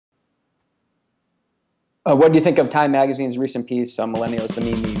What do you think of Time Magazine's recent piece on millennials, the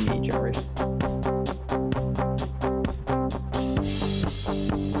me generation?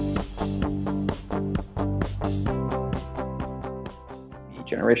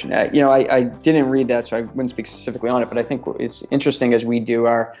 Generation. I didn't read that, so I wouldn't speak specifically on it, but I think it's interesting as we do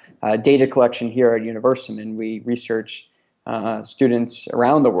our data collection here at Universum, and we research students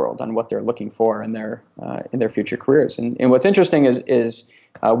around the world on what they're looking for in their future careers. And what's interesting is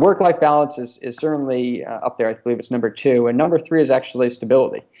work-life balance is certainly up there. I believe it's number 2, and number 3 is actually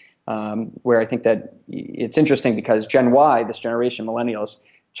stability, where I think that it's interesting because Gen Y, this generation, millennials,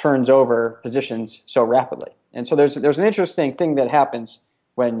 turns over positions so rapidly. And so there's an interesting thing that happens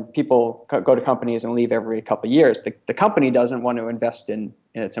when people go to companies and leave every couple of years. The company doesn't want to invest in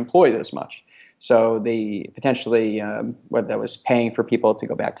its employees as much. So they potentially, whether that was paying for people to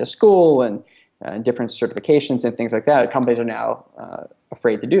go back to school and different certifications and things like that, companies are now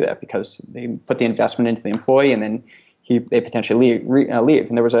afraid to do that because they put the investment into the employee and then they potentially leave.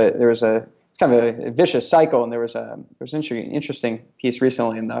 And there was a it's kind of a vicious cycle, and there was an interesting piece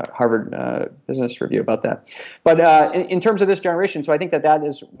recently in the Harvard Business Review about that. But in terms of this generation, so I think that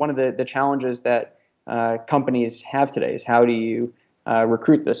is one of the challenges that companies have today is how do you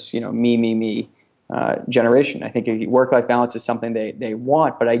recruit this me generation. I think work-life balance is something they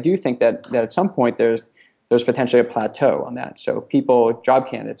want, but I do think that at some point there's potentially a plateau on that. So job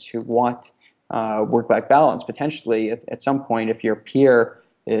candidates who want work-life balance, potentially at some point, if your peer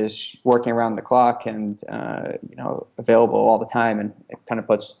is working around the clock and available all the time, and it kind of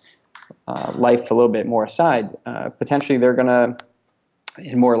puts life a little bit more aside, potentially they're going to,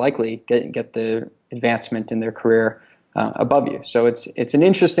 and more likely, get the advancement in their career above you. So it's an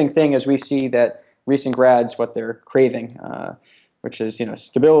interesting thing as we see that recent grads, what they're craving, which is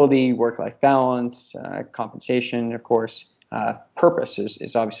stability, work-life balance, compensation, of course. Purpose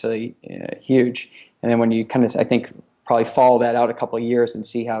is obviously huge. And then when you kind of, I think, probably follow that out a couple of years and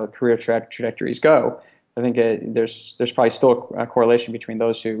see how career trajectories go, I think there's probably still a correlation between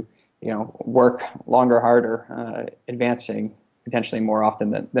those who work longer, harder, advancing potentially more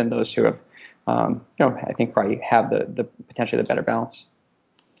often than those who have I think probably have the potentially the better balance.